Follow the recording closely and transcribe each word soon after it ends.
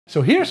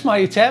So here's my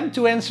attempt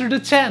to answer the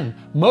 10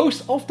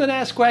 most often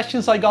asked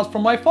questions I got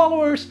from my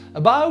followers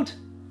about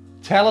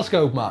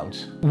telescope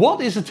mounts.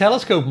 What is a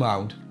telescope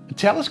mount? A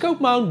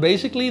telescope mount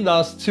basically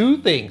does two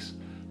things.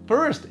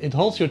 First, it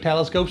holds your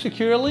telescope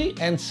securely,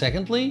 and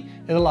secondly,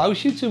 it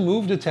allows you to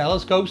move the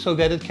telescope so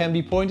that it can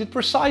be pointed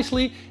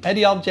precisely at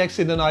the objects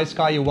in the night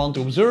sky you want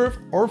to observe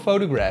or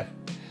photograph.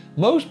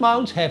 Most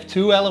mounts have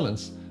two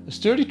elements: a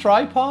sturdy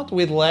tripod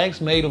with legs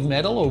made of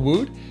metal or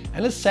wood,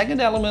 and a second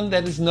element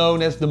that is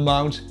known as the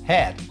mount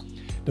head.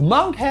 The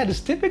mount head is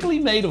typically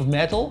made of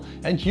metal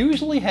and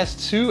usually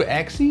has two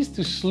axes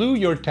to slew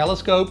your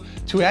telescope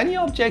to any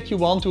object you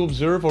want to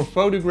observe or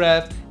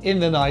photograph in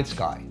the night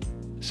sky.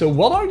 So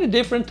what are the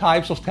different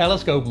types of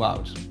telescope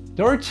mounts?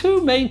 There are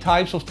two main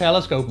types of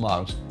telescope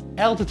mounts: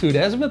 altitude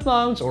azimuth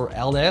mounts or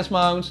LS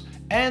mounts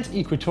and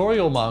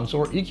equatorial mounts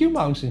or EQ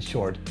mounts in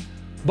short.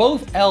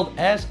 Both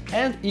LS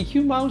and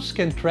EQ mounts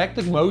can track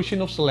the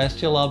motion of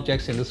celestial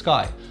objects in the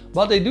sky,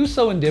 but they do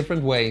so in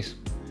different ways.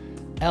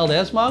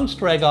 LS mounts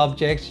track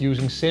objects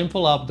using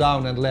simple up,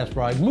 down and left,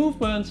 right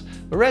movements,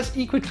 whereas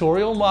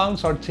equatorial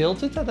mounts are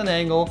tilted at an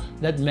angle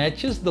that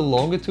matches the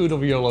longitude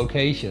of your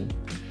location.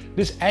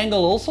 This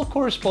angle also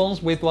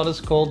corresponds with what is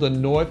called the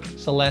North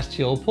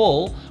Celestial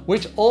Pole,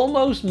 which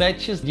almost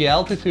matches the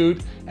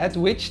altitude at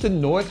which the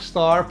North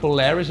Star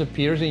Polaris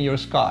appears in your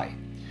sky.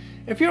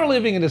 If you're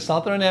living in the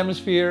southern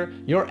hemisphere,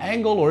 your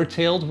angle or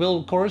tilt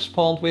will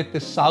correspond with the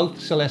South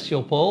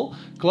Celestial Pole,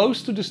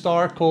 close to the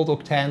star called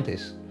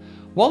Octantis.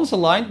 Once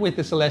aligned with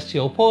the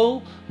celestial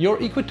pole,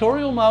 your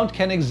equatorial mount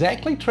can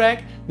exactly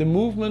track the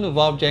movement of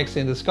objects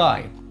in the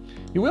sky.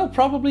 You will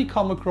probably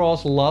come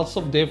across lots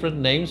of different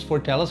names for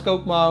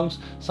telescope mounts,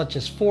 such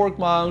as fork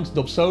mounts,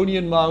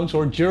 Dobsonian mounts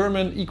or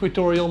German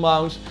equatorial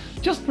mounts.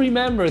 Just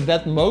remember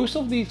that most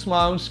of these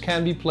mounts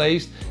can be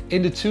placed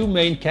in the two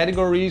main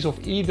categories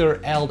of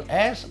either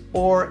LS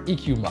or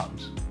EQ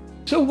mounts.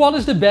 So what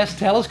is the best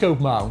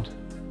telescope mount?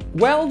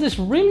 Well, this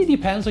really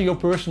depends on your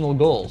personal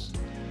goals.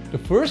 The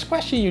first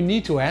question you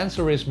need to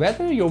answer is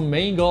whether your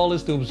main goal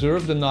is to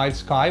observe the night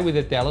sky with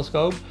a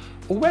telescope,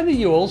 or whether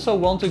you also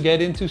want to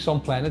get into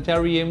some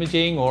planetary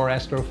imaging or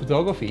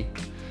astrophotography.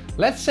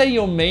 Let's say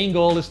your main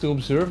goal is to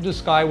observe the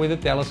sky with a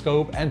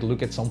telescope and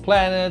look at some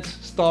planets,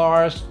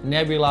 stars,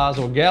 nebulas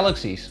or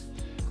galaxies.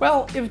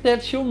 Well, if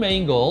that's your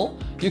main goal,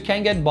 you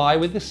can get by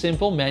with a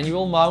simple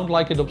manual mount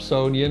like a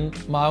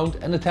Dobsonian mount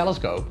and a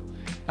telescope.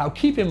 Now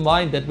keep in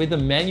mind that with a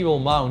manual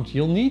mount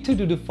you'll need to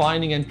do the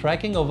finding and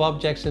tracking of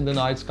objects in the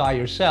night sky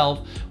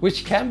yourself,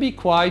 which can be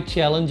quite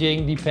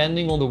challenging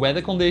depending on the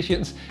weather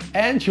conditions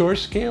and your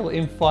skill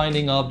in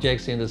finding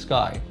objects in the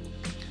sky.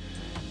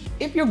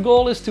 If your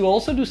goal is to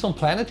also do some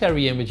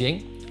planetary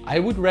imaging, I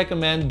would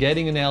recommend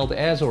getting an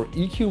LS or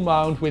EQ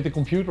mount with a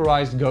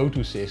computerized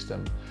go-to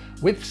system.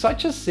 With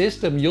such a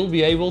system you'll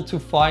be able to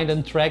find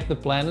and track the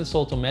planets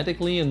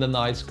automatically in the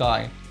night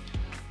sky.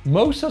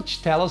 Most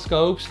such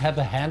telescopes have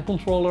a hand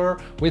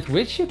controller with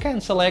which you can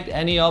select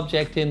any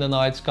object in the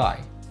night sky.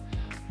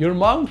 Your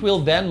mount will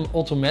then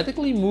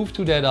automatically move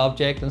to that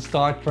object and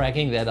start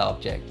tracking that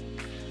object.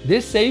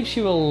 This saves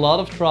you a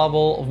lot of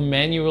trouble of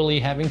manually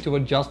having to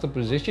adjust the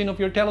position of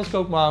your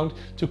telescope mount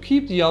to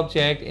keep the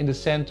object in the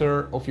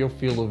center of your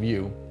field of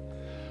view.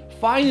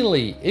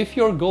 Finally, if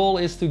your goal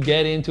is to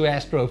get into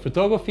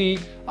astrophotography,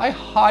 I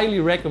highly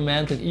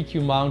recommend an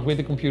EQ mount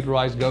with a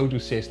computerized go-to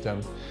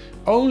system.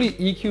 Only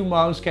EQ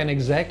mounts can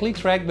exactly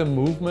track the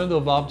movement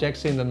of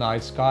objects in the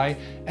night sky,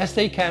 as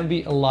they can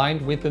be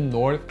aligned with the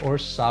north or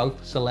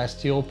south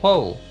celestial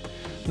pole.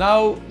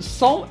 Now,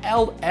 some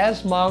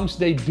LS mounts,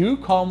 they do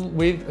come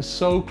with a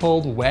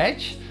so-called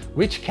wedge,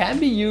 which can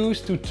be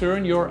used to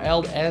turn your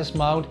LS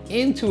mount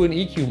into an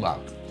EQ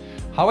mount.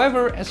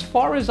 However, as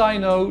far as I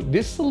know,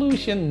 this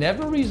solution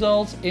never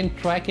results in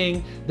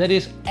tracking that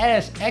is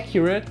as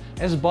accurate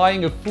as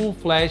buying a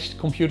full-fledged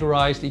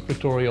computerized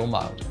equatorial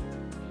mount.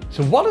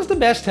 So what is the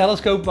best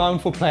telescope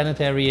mount for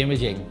planetary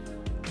imaging?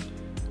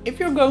 If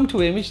you're going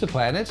to image the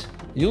planets,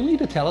 you'll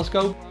need a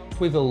telescope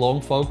with a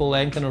long focal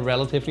length and a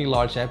relatively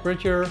large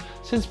aperture,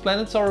 since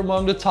planets are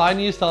among the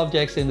tiniest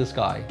objects in the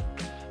sky.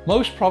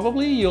 Most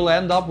probably you'll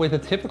end up with a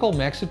typical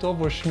Maxitov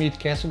or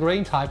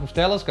Schmidt-Cassegrain type of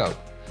telescope.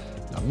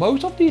 Now,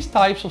 most of these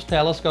types of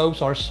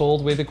telescopes are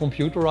sold with a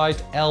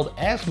computerized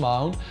LS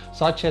mount,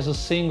 such as a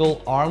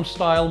single arm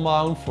style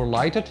mount for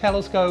lighter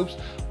telescopes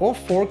or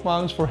fork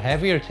mounts for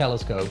heavier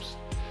telescopes.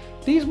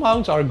 These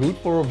mounts are good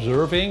for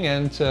observing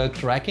and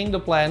tracking the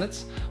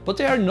planets, but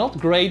they are not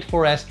great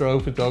for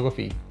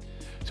astrophotography.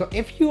 So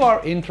if you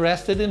are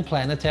interested in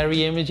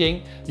planetary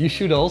imaging, you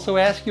should also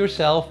ask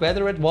yourself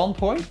whether at one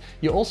point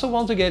you also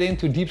want to get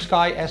into deep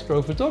sky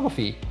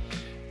astrophotography.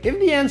 If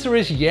the answer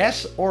is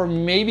yes or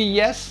maybe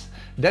yes,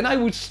 then I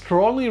would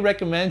strongly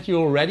recommend you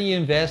already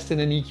invest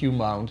in an EQ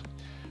mount.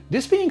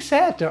 This being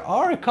said, there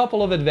are a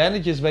couple of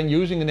advantages when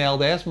using an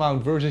LS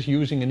mount versus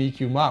using an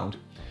EQ mount.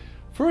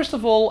 First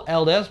of all,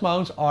 LS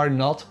mounts are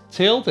not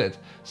tilted,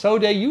 so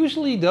they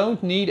usually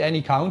don't need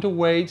any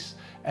counterweights,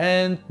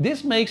 and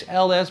this makes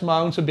LS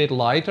mounts a bit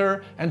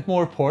lighter and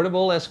more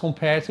portable as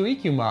compared to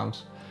EQ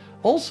mounts.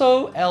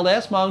 Also,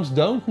 LS mounts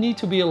don't need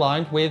to be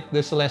aligned with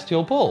the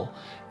celestial pole,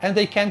 and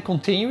they can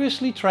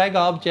continuously track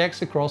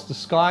objects across the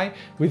sky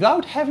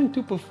without having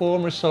to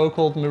perform a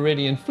so-called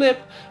meridian flip,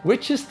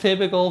 which is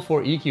typical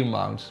for EQ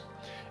mounts.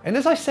 And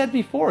as I said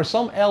before,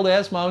 some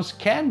LS mounts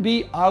can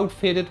be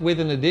outfitted with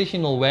an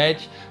additional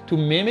wedge to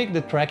mimic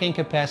the tracking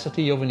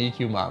capacity of an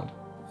EQ mount.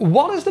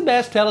 What is the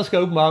best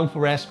telescope mount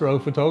for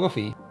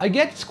astrophotography? I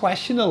get this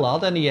question a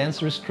lot and the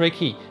answer is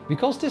tricky,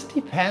 because this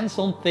depends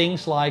on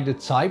things like the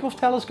type of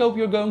telescope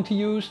you're going to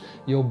use,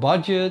 your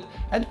budget,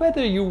 and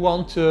whether you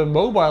want a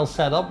mobile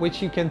setup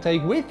which you can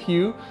take with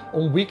you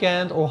on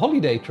weekend or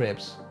holiday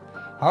trips.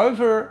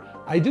 However,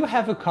 I do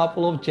have a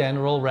couple of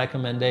general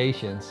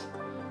recommendations.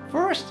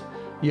 First,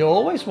 you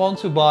always want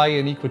to buy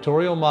an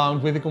Equatorial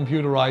Mount with a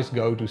computerized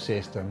go-to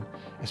system.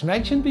 As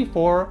mentioned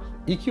before,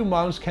 EQ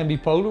mounts can be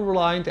polar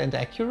aligned and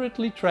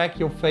accurately track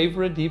your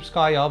favorite deep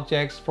sky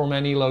objects from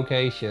any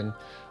location.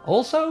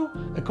 Also,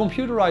 a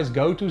computerized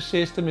go-to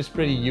system is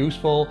pretty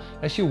useful,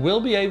 as you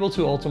will be able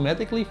to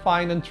automatically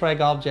find and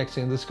track objects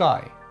in the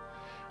sky.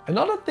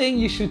 Another thing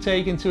you should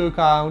take into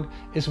account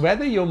is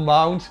whether your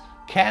mount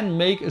can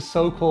make a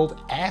so-called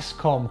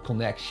ASCOM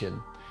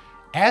connection.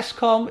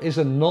 ASCOM is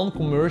a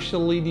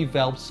non-commercially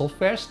developed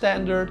software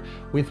standard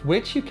with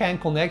which you can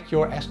connect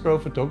your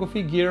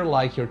astrophotography gear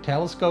like your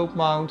telescope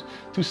mount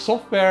to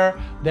software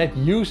that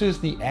uses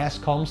the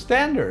ASCOM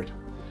standard.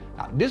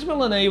 Now, this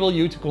will enable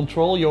you to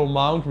control your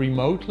mount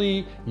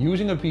remotely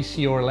using a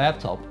PC or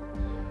laptop.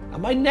 Now,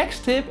 my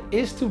next tip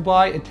is to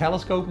buy a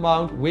telescope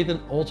mount with an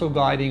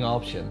auto-guiding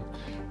option.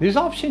 This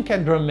option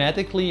can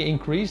dramatically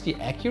increase the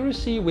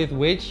accuracy with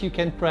which you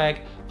can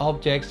track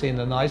objects in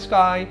the night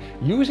sky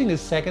using a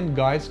second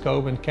guide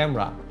scope and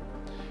camera.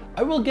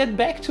 I will get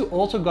back to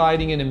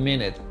auto-guiding in a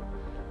minute.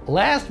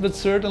 Last but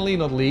certainly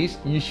not least,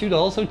 you should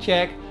also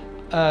check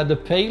the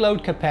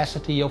payload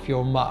capacity of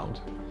your mount.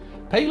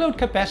 Payload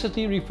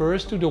capacity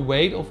refers to the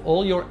weight of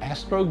all your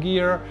astro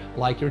gear,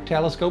 like your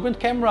telescope and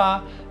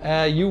camera,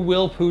 you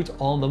will put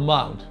on the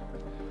mount.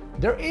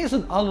 There is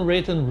an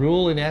unwritten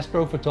rule in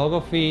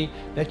astrophotography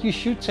that you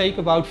should take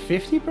about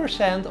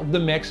 50% of the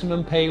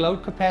maximum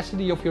payload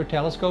capacity of your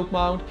telescope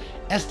mount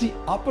as the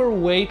upper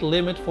weight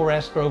limit for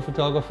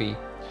astrophotography.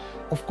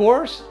 Of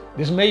course,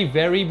 this may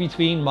vary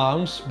between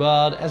mounts,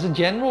 but as a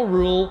general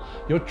rule,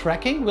 your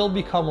tracking will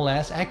become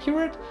less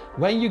accurate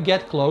when you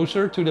get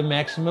closer to the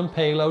maximum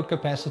payload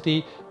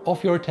capacity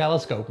of your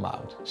telescope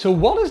mount. So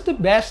what is the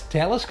best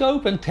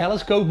telescope and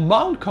telescope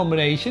mount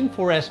combination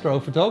for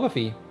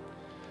astrophotography?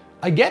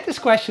 I get this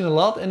question a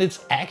lot and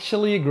it's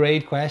actually a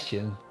great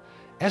question.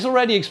 As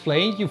already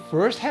explained, you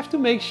first have to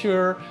make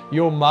sure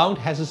your mount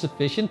has a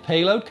sufficient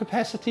payload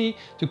capacity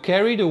to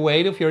carry the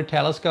weight of your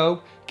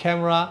telescope,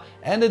 camera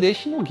and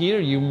additional gear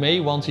you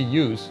may want to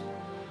use.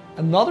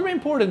 Another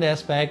important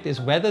aspect is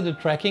whether the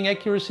tracking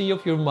accuracy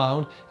of your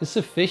mount is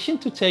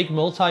sufficient to take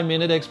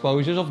multi-minute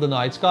exposures of the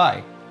night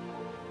sky.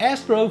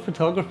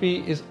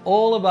 Astrophotography is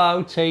all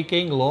about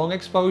taking long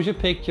exposure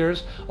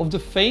pictures of the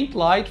faint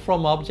light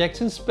from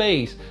objects in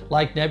space,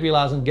 like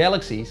nebulas and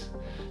galaxies.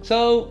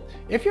 So,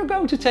 if you're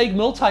going to take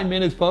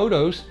multi-minute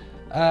photos,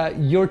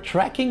 your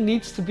tracking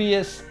needs to be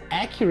as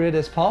accurate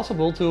as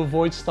possible to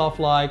avoid stuff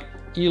like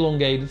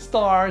elongated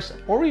stars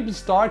or even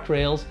star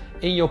trails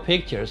in your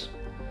pictures.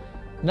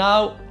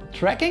 Now,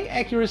 tracking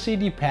accuracy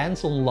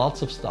depends on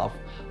lots of stuff,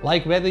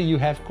 like whether you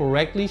have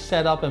correctly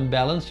set up and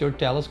balanced your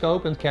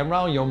telescope and camera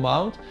on your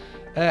mount,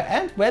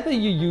 and whether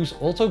you use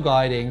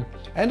auto-guiding,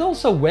 and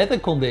also weather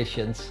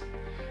conditions.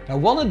 Now,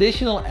 one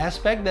additional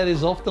aspect that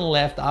is often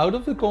left out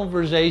of the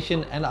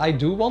conversation, and I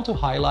do want to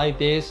highlight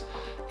this,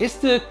 is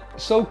the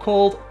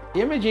so-called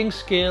imaging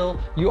scale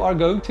you are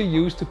going to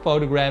use to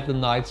photograph the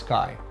night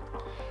sky.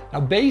 Now,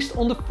 based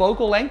on the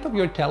focal length of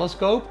your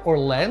telescope or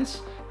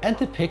lens, and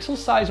the pixel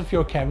size of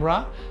your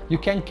camera, you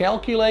can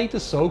calculate the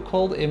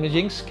so-called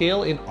imaging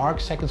scale in arc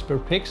seconds per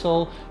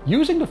pixel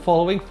using the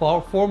following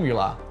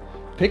formula.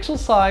 Pixel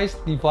size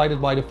divided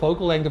by the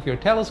focal length of your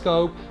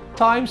telescope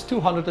times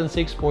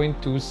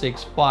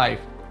 206.265.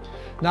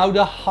 Now,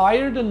 the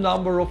higher the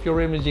number of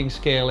your imaging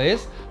scale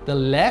is, the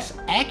less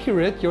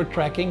accurate your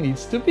tracking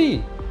needs to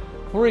be.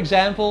 For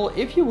example,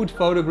 if you would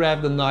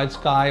photograph the night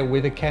sky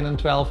with a Canon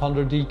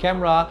 1200D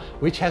camera,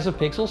 which has a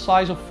pixel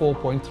size of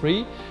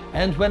 4.3,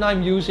 and when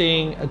I'm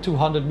using a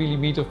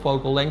 200mm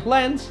focal length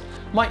lens,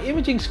 my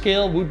imaging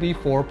scale would be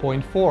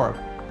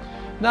 4.4.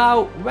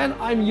 Now, when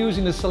I'm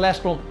using the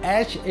Celestron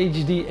Edge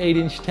HD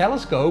 8-inch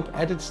telescope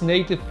at its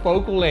native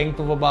focal length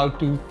of about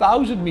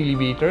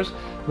 2000mm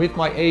with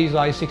my ASI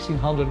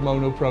 1600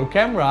 Mono Pro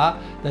camera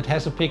that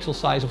has a pixel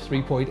size of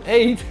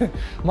 3.8,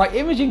 my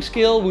imaging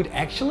scale would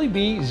actually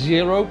be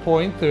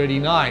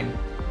 0.39.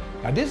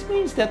 Now, this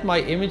means that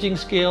my imaging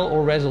scale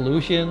or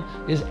resolution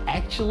is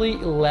actually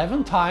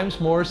 11 times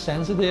more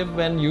sensitive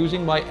when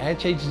using my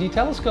Edge HD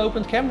telescope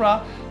and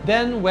camera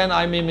than when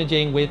I'm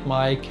imaging with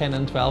my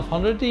Canon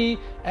 1200D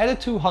at a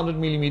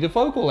 200mm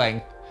focal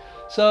length.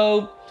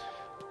 So,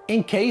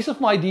 in case of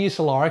my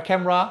DSLR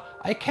camera,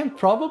 I can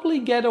probably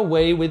get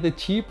away with a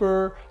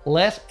cheaper,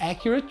 less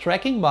accurate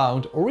tracking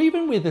mount or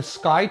even with a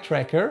sky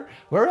tracker,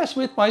 whereas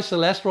with my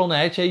Celestron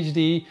Edge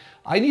HD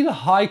I need a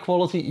high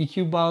quality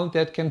EQ mount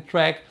that can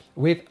track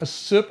with a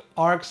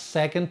sub-arc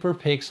second per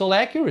pixel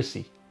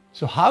accuracy.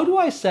 So how do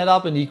I set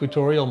up an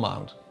equatorial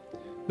mount?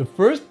 The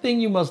first thing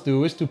you must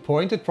do is to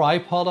point the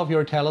tripod of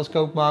your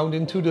telescope mount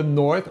into the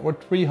north or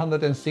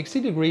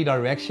 360-degree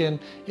direction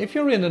if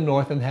you're in the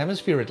northern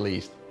hemisphere at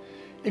least.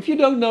 If you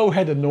don't know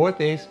where the north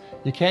is,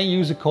 you can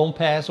use a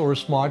compass or a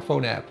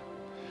smartphone app.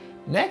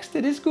 Next,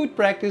 it is good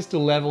practice to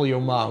level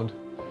your mount.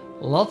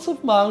 Lots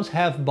of mounts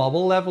have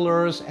bubble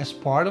levelers as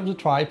part of the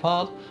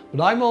tripod,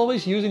 but I'm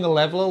always using a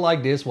leveler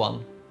like this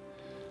one.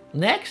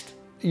 Next,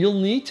 you'll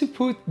need to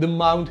put the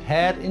mount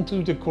head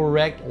into the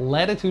correct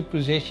latitude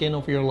position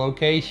of your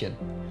location.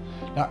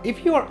 Now,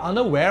 if you are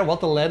unaware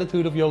what the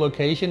latitude of your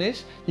location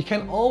is, you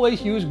can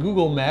always use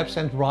Google Maps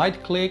and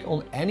right-click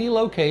on any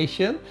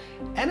location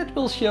and it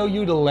will show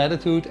you the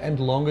latitude and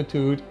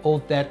longitude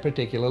of that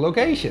particular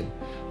location.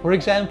 For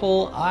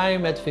example,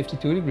 I'm at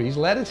 52 degrees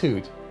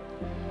latitude.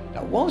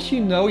 Now, once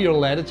you know your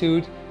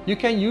latitude, you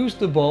can use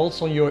the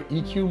bolts on your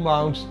EQ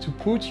mount to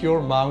put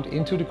your mount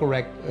into the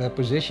correct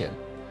position.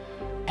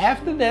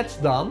 After that's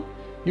done,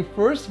 you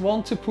first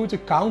want to put a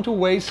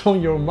counterweight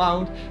on your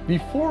mount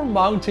before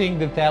mounting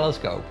the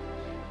telescope.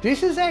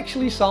 This is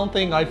actually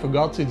something I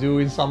forgot to do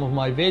in some of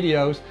my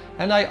videos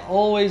and I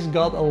always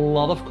got a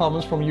lot of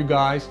comments from you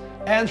guys,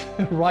 and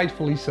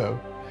rightfully so.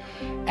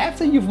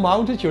 After you've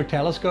mounted your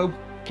telescope,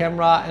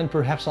 camera and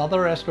perhaps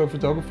other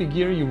astrophotography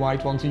gear you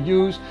might want to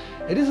use,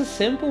 it is a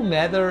simple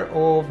matter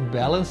of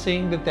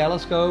balancing the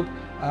telescope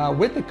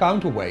with the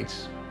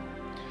counterweights.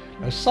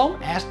 Now, some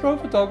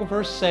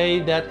astrophotographers say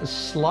that a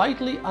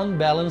slightly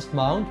unbalanced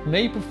mount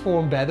may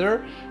perform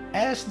better,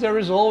 as there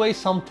is always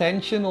some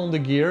tension on the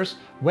gears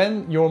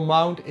when your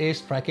mount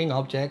is tracking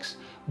objects,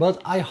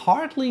 but I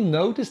hardly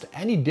noticed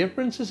any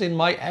differences in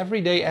my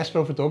everyday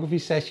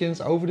astrophotography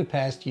sessions over the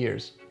past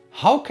years.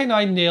 How can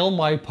I nail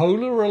my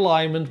polar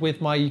alignment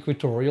with my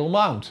equatorial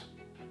mount?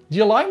 The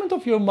alignment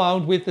of your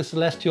mount with the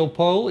celestial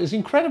pole is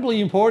incredibly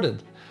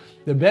important.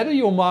 The better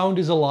your mount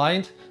is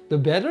aligned, the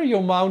better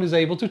your mount is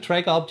able to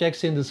track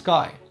objects in the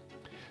sky.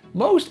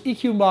 Most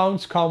EQ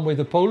mounts come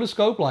with a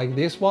poloscope like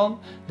this one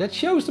that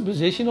shows the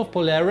position of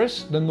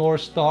Polaris, the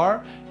North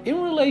Star,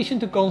 in relation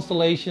to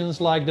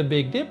constellations like the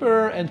Big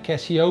Dipper and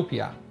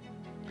Cassiopeia.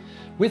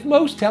 With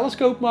most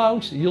telescope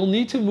mounts, you'll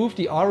need to move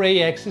the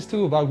RA axis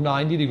to about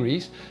 90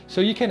 degrees,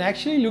 so you can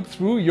actually look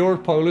through your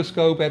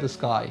poloscope at the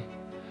sky.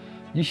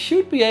 You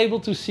should be able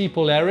to see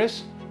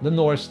Polaris, the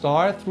North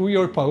Star, through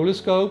your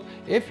poloscope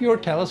if your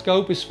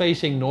telescope is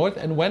facing north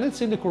and when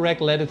it's in the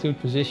correct latitude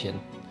position.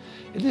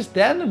 It is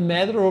then a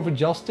matter of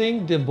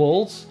adjusting the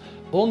bolts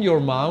on your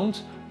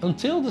mount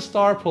until the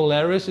star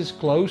Polaris is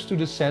close to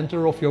the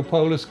center of your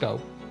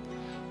poloscope.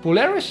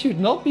 Polaris should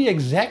not be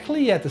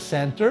exactly at the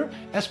center,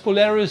 as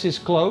Polaris is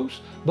close,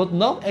 but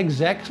not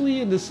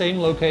exactly in the same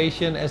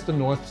location as the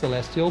North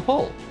Celestial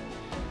Pole.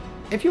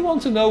 If you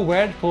want to know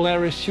where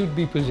Polaris should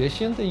be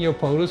positioned in your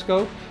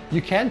poloscope,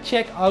 you can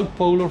check out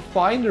Polar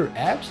Finder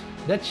apps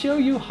that show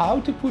you how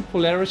to put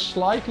Polaris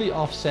slightly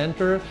off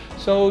center,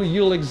 so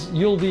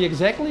you'll be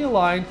exactly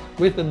aligned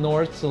with the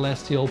North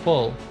Celestial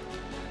Pole.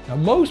 Now,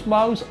 most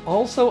mounts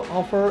also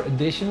offer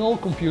additional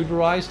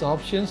computerized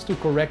options to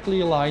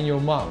correctly align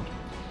your mount.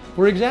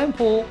 For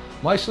example,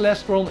 my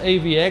Celestron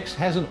AVX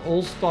has an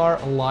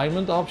all-star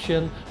alignment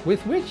option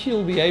with which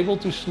you'll be able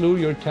to slew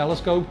your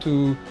telescope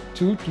to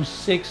 2 to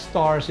 6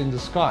 stars in the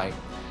sky.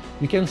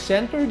 You can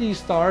center these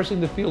stars in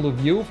the field of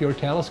view of your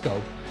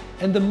telescope,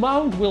 and the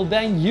mount will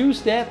then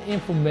use that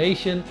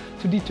information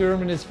to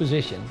determine its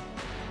position.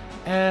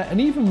 An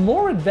even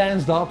more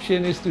advanced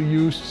option is to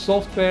use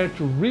software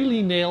to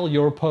really nail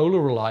your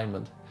polar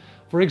alignment.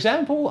 For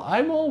example,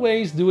 I'm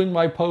always doing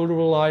my polar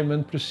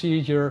alignment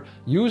procedure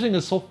using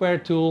a software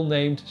tool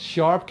named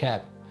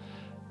SharpCap.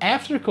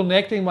 After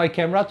connecting my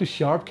camera to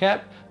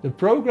SharpCap, the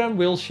program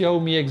will show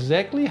me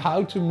exactly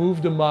how to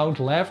move the mount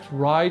left,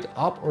 right,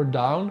 up or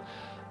down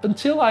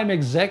until I'm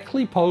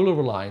exactly polar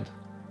aligned.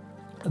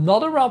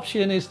 Another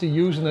option is to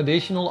use an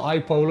additional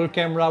iPolar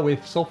camera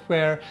with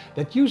software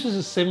that uses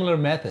a similar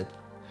method.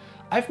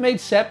 I've made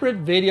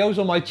separate videos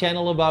on my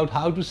channel about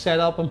how to set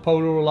up and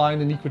polar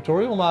align an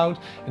equatorial mount,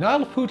 and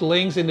I'll put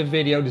links in the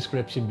video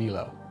description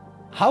below.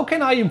 How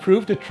can I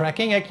improve the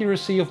tracking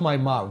accuracy of my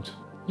mount?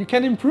 You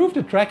can improve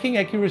the tracking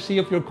accuracy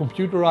of your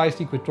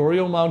computerized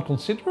equatorial mount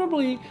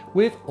considerably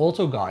with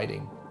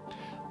auto-guiding.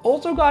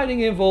 Auto-guiding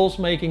involves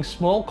making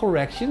small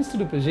corrections to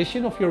the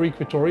position of your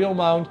equatorial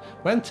mount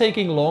when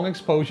taking long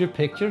exposure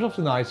pictures of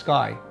the night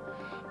sky.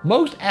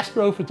 Most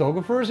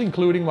astrophotographers,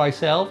 including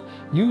myself,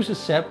 use a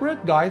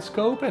separate guide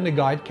scope and a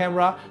guide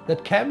camera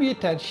that can be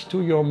attached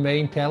to your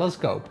main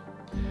telescope.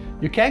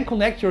 You can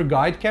connect your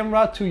guide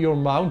camera to your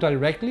mount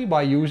directly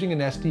by using an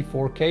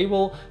ST4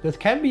 cable that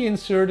can be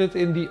inserted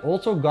in the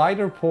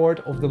auto-guider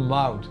port of the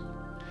mount.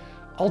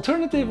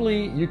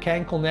 Alternatively, you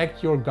can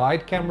connect your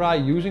guide camera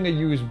using a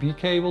USB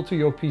cable to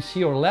your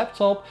PC or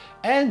laptop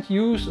and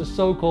use a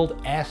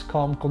so-called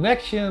ASCOM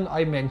connection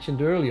I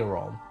mentioned earlier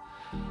on.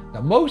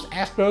 Now, most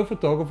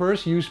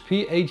astrophotographers use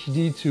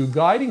PHD2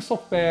 guiding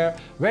software,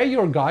 where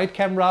your guide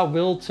camera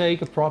will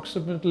take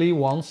approximately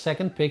 1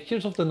 second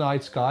pictures of the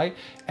night sky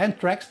and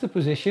tracks the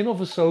position of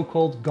a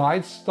so-called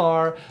guide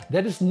star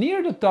that is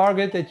near the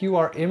target that you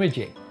are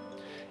imaging.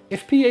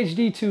 If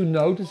PHD2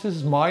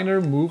 notices minor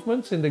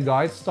movements in the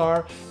guide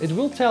star, it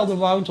will tell the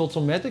mount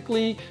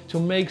automatically to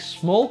make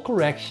small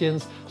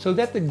corrections so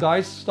that the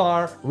guide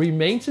star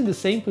remains in the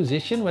same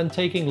position when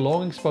taking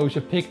long exposure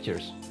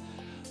pictures.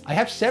 I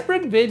have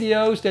separate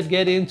videos that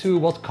get into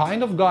what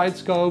kind of guide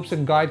scopes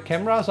and guide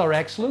cameras are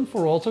excellent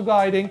for auto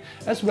guiding,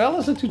 as well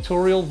as a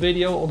tutorial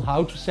video on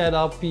how to set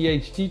up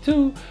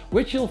PHD2,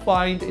 which you'll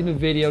find in the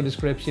video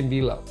description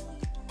below.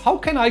 How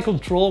can I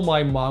control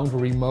my mount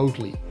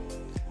remotely?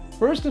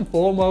 First and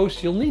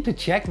foremost, you'll need to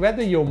check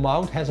whether your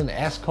mount has an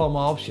ASCOM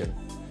option.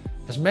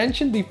 As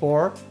mentioned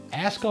before,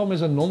 ASCOM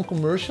is a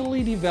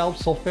non-commercially developed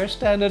software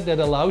standard that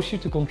allows you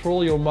to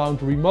control your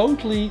mount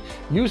remotely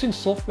using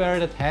software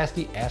that has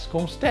the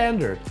ASCOM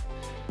standard.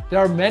 There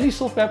are many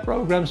software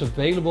programs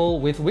available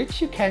with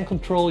which you can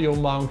control your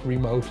mount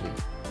remotely.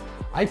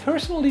 I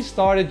personally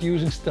started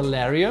using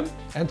Stellarium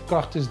and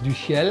Cartes du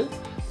Ciel,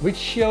 which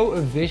show a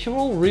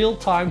visual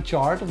real-time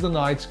chart of the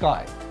night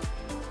sky.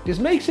 This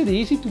makes it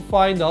easy to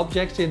find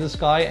objects in the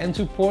sky and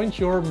to point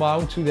your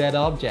mount to that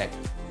object.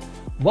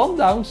 One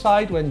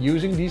downside when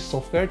using these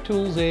software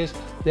tools is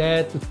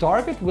that the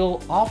target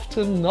will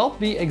often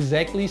not be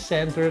exactly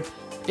centered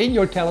in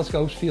your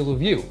telescope's field of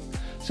view.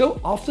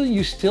 So often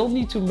you still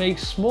need to make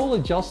small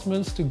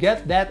adjustments to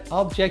get that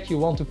object you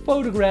want to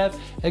photograph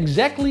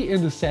exactly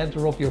in the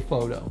center of your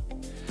photo.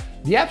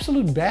 The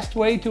absolute best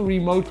way to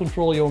remote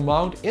control your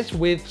mount is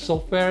with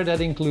software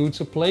that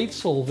includes a plate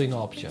solving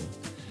option.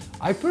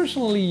 I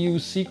personally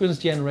use Sequence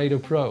Generator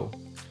Pro.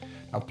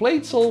 Now,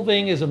 plate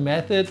solving is a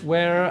method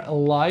where a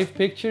live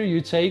picture you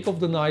take of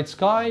the night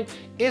sky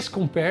is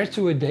compared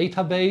to a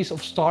database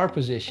of star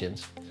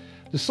positions.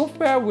 The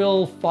software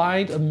will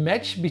find a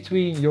match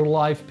between your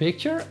live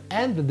picture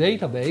and the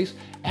database,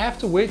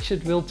 after which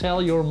it will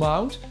tell your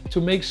mount to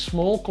make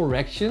small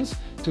corrections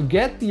to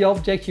get the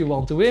object you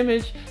want to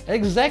image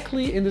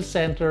exactly in the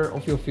center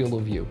of your field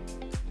of view.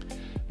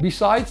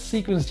 Besides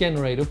Sequence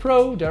Generator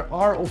Pro, there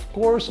are of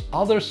course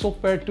other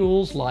software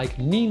tools like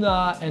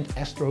Nina and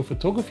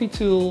Astrophotography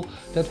tool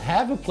that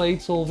have a plate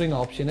solving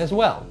option as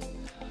well.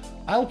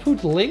 I'll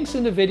put links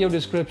in the video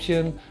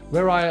description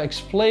where I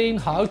explain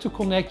how to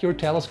connect your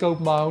telescope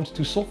mount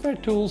to software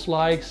tools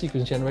like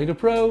Sequence Generator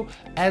Pro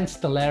and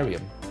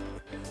Stellarium.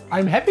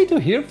 I'm happy to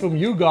hear from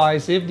you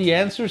guys if the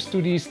answers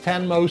to these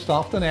 10 most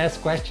often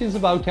asked questions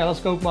about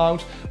telescope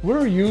mounts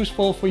were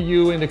useful for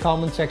you in the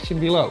comment section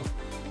below.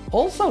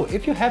 Also,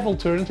 if you have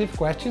alternative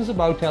questions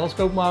about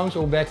telescope mounts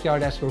or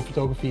backyard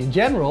astrophotography in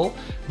general,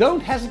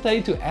 don't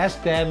hesitate to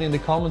ask them in the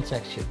comment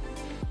section.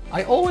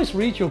 I always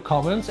read your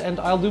comments and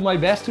I'll do my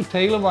best to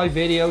tailor my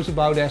videos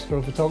about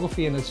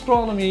astrophotography and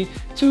astronomy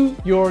to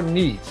your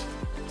needs.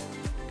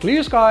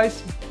 Clear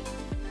skies!